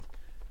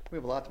We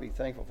have a lot to be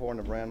thankful for in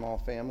the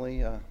Brandmall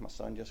family. My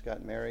son just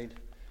got married.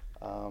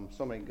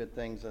 So many good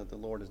things that the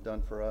Lord has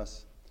done for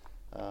us.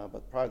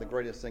 But probably the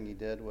greatest thing he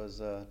did was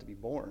to be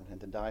born and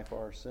to die for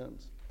our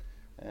sins.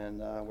 And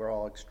we're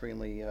all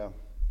extremely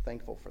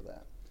thankful for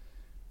that.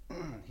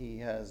 He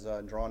has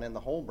drawn in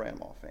the whole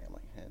Brandmall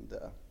family and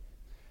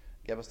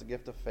gave us the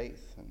gift of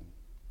faith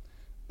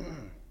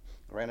and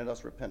granted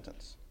us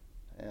repentance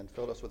and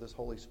filled us with his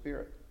Holy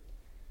Spirit,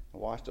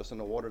 washed us in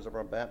the waters of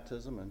our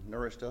baptism, and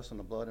nourished us in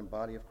the blood and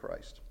body of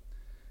Christ.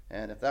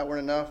 And if that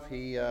weren't enough,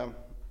 he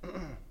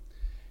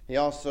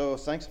also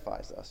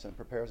sanctifies us and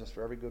prepares us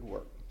for every good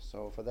work.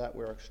 So for that,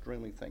 we're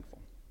extremely thankful.